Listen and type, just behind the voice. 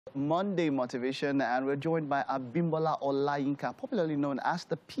Monday Motivation, and we're joined by Abimbola Olayinka, popularly known as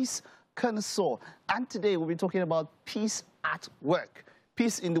the Peace Connoisseur. And today we'll be talking about peace at work,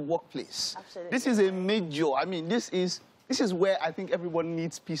 peace in the workplace. Absolutely. This is a major, this is where I think everyone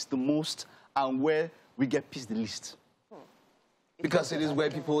needs peace the most and where we get peace the least. Because it is where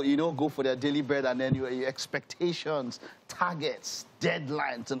people, go for their daily bread, and then your expectations, targets,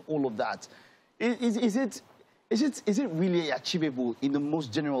 deadlines, and all of that. Is it really achievable in the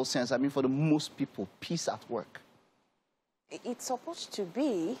most general sense? For the most people, peace at work? It's supposed to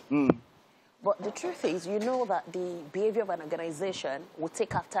be, but the truth is, that the behavior of an organization will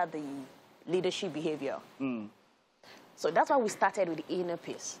take after the leadership behavior. So that's why we started with the inner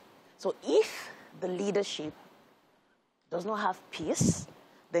peace. So if the leadership does not have peace,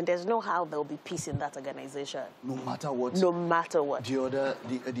 then there's no how there will be peace in that organization. No matter what. No matter what.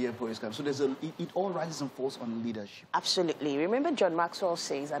 The employees come. So it all rises and falls on leadership. Absolutely. Remember John Maxwell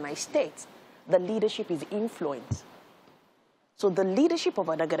says, and I state, the leadership is influence. So the leadership of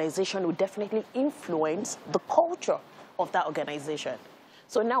an organization will definitely influence the culture of that organization.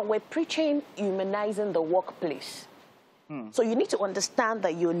 So now we're preaching humanizing the workplace. So you need to understand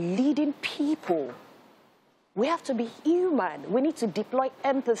that you're leading people. We have to be human. We need to deploy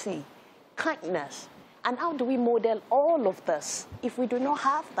empathy, kindness. And how do we model all of this if we do not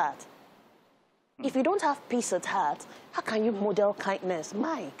have that? If you don't have peace at heart, how can you model kindness,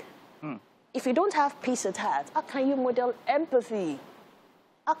 Mike? If you don't have peace at heart, how can you model empathy?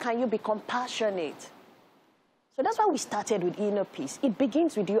 How can you be compassionate? So that's why we started with inner peace. It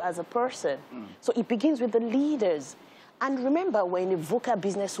begins with you as a person. So it begins with the leaders. And remember, we're in a VUCA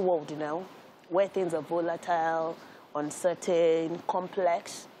business world, where things are volatile, uncertain,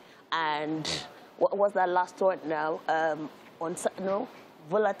 complex, and what was that last word now?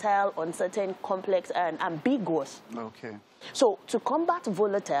 Volatile, uncertain, complex, and ambiguous. Okay. So to combat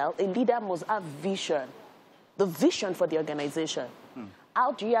volatile, a leader must have vision, the vision for the organization.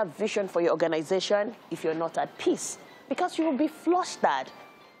 How do you have vision for your organization if you're not at peace? Because you will be flustered.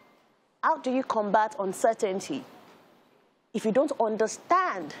 How do you combat uncertainty if you don't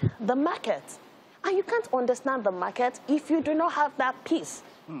understand the market? And you can't understand the market if you do not have that peace.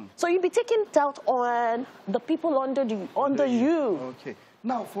 So you'll be taking it out on the people under you. Okay.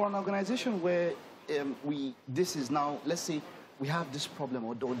 Now, for an organization where this is now, let's say we have this problem,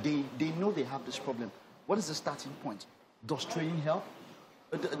 or they know they have this problem, what is the starting point? Does training help?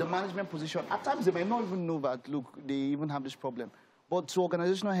 The management position, at times they may not even know that, look, they even have this problem. But to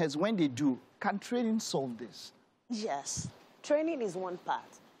organizational heads, when they do, can training solve this? Yes. Training is one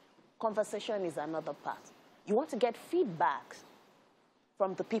part. Conversation is another part. You want to get feedback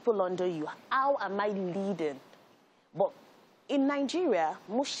from the people under you. How am I leading? But in Nigeria,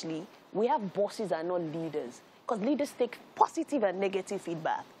 mostly, we have bosses and not leaders, because leaders take positive and negative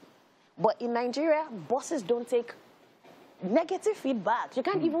feedback. But in Nigeria, bosses don't take negative feedback. You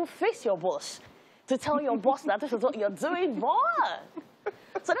can't even face your boss to tell your boss that this is what you're doing wrong.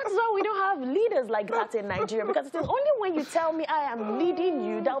 So that's why we don't have leaders like that in Nigeria, because it is only when you tell me I am leading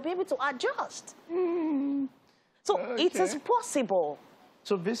you that I'll be able to adjust. So it is possible.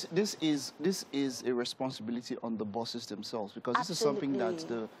 So this is a responsibility on the bosses themselves, because this is something that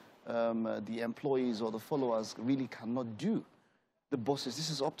the employees or the followers really cannot do. The bosses,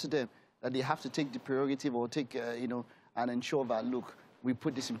 this is up to them, that they have to take the prerogative or take, and ensure that, look, we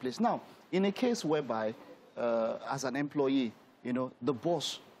put this in place. Now, in a case whereby, as an employee, the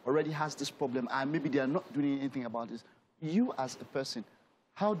boss already has this problem and maybe they are not doing anything about this, you as a person,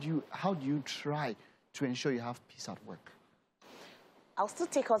 how do you try to ensure you have peace at work? I'll still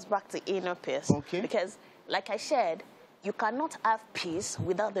take us back to inner peace. Okay. Because, like I said, you cannot have peace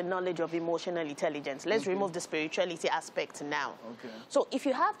without the knowledge of emotional intelligence. Let's remove the spirituality aspect now. Okay. So if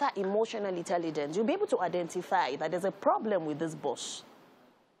you have that emotional intelligence, you'll be able to identify that there's a problem with this boss.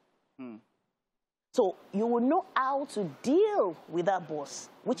 So you will know how to deal with that boss,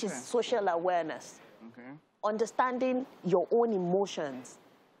 which is social awareness. Understanding your own emotions.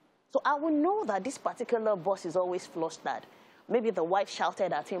 So I will know that this particular boss is always flustered. Maybe the wife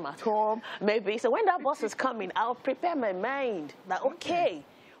shouted at him at home. Maybe. So when that boss is coming, I'll prepare my mind that, okay.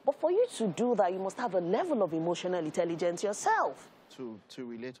 But for you to do that, you must have a level of emotional intelligence yourself. To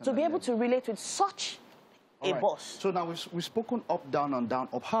relate on to be able to relate with such a boss. So now we've spoken up, down, and down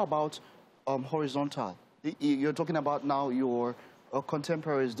up. How about horizontal? You're talking about now your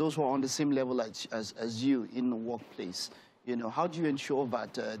contemporaries, those who are on the same level as you in the workplace. How do you ensure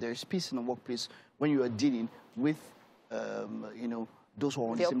that there's peace in the workplace when you are dealing with, those who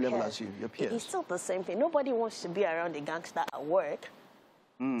are on the same level as you, your peers? It's still the same thing. Nobody wants to be around a gangster at work.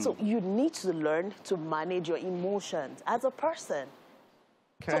 So you need to learn to manage your emotions as a person.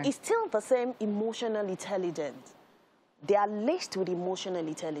 So it's still the same emotional intelligence. They are laced with emotional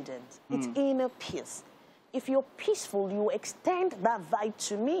intelligence. It's inner peace. If you're peaceful, you extend that vibe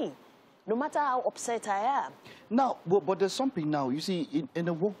to me, no matter how upset I am. Now, but there's something now. You see, in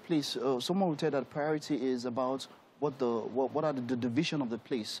the workplace, someone will tell that priority is about what are the division of the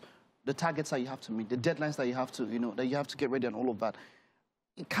place, the targets that you have to meet, the deadlines that you have to, that you have to get ready and all of that.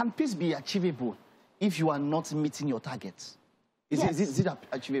 Can peace be achievable if you are not meeting your targets? Is it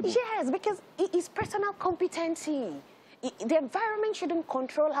achievable? Yes, because it is personal competency. The environment shouldn't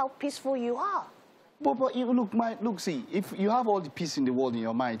control how peaceful you are. But look, see, if you have all the peace in the world in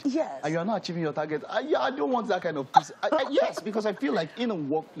your mind, yes, and you are not achieving your target, I don't want that kind of peace. Yes, because I feel like in a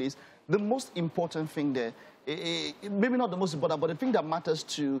workplace, the most important thing there, maybe not the most important, but the thing that matters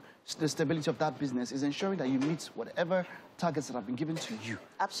to the stability of that business is ensuring that you meet whatever targets that have been given to you.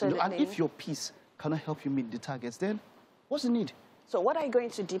 Absolutely. And if your peace cannot help you meet the targets, then what's the need? So what are you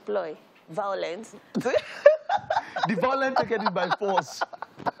going to deploy? Violence? The violent taken it by force.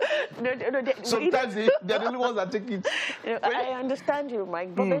 No, sometimes they're the only ones that take it. I understand you,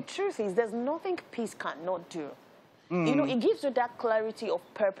 Mike, but the truth is there's nothing peace cannot do. It gives you that clarity of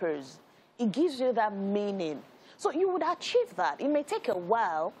purpose. It gives you that meaning. So you would achieve that. It may take a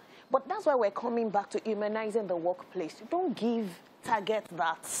while, but that's why we're coming back to humanizing the workplace. You don't give targets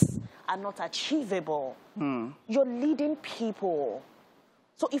that are not achievable. You're leading people.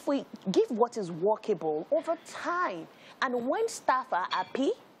 So if we give what is workable over time, and when staff are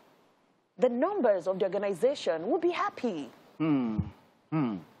happy, the numbers of the organization will be happy. I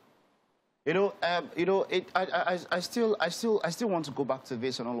still want to go back to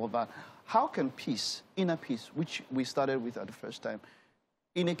this and all of that. How can peace, inner peace, which we started with at the first time,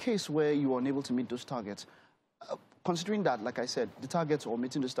 in a case where you are unable to meet those targets, considering that, like I said, the targets or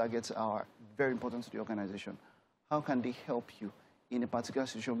meeting those targets are very important to the organization, how can they help you in a particular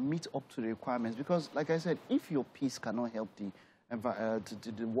situation meet up to the requirements? Because, like I said, if your peace cannot help the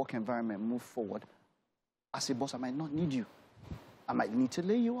work environment move forward, as a boss, I might not need you. I might need to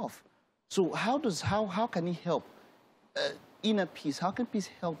lay you off. So how can it help inner peace? How can peace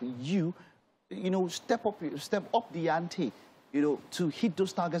help you, step up the ante, to hit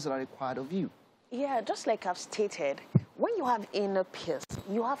those targets that are required of you? Yeah, just like I've stated, when you have inner peace,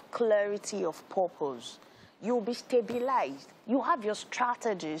 you have clarity of purpose. You'll be stabilized. You have your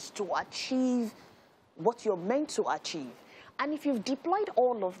strategies to achieve what you're meant to achieve. And if you've deployed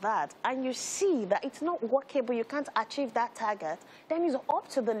all of that and you see that it's not workable, you can't achieve that target, then it's up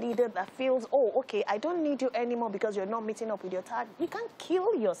to the leader that feels, oh, okay, I don't need you anymore because you're not meeting up with your target. You can't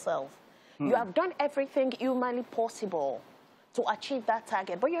kill yourself. You have done everything humanly possible to achieve that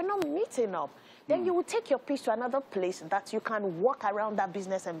target, but you're not meeting up. Then you will take your peace to another place that you can work around that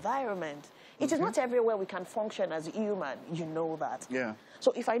business environment. It is not everywhere we can function as human. You know that. Yeah.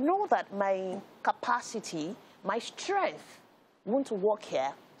 So if I know that my capacity, my strength won't work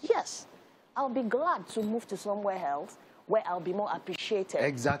here, yes, I'll be glad to move to somewhere else where I'll be more appreciated.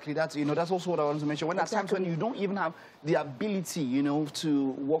 Exactly. That's that's also what I wanted to mention. When there are times when you don't even have the ability, to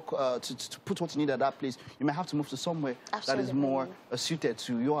work to put what you need at that place, you may have to move to somewhere that is more suited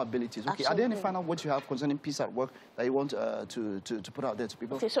to your abilities. Okay. Are there any final words you have concerning peace at work that you want to put out there to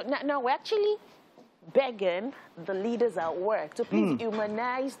people? Okay. So now we're actually begging the leaders at work to please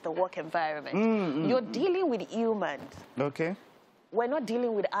humanize the work environment. You're dealing with humans. Okay. We're not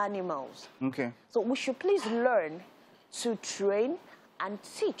dealing with animals. Okay. So we should please learn to train and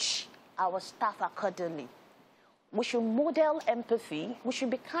teach our staff accordingly. We should model empathy. We should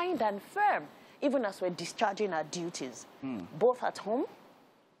be kind and firm, even as we're discharging our duties, both at home,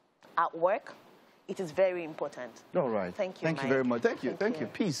 at work. It is very important. All right. Thank you, Thank Mike. you very much. Thank you.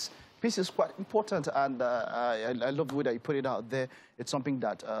 Peace. Peace is quite important, and I love the way that you put it out there. It's something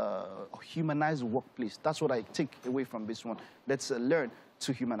that humanize the workplace. That's what I take away from this one. Let's learn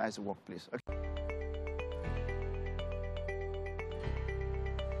to humanize the workplace. Okay.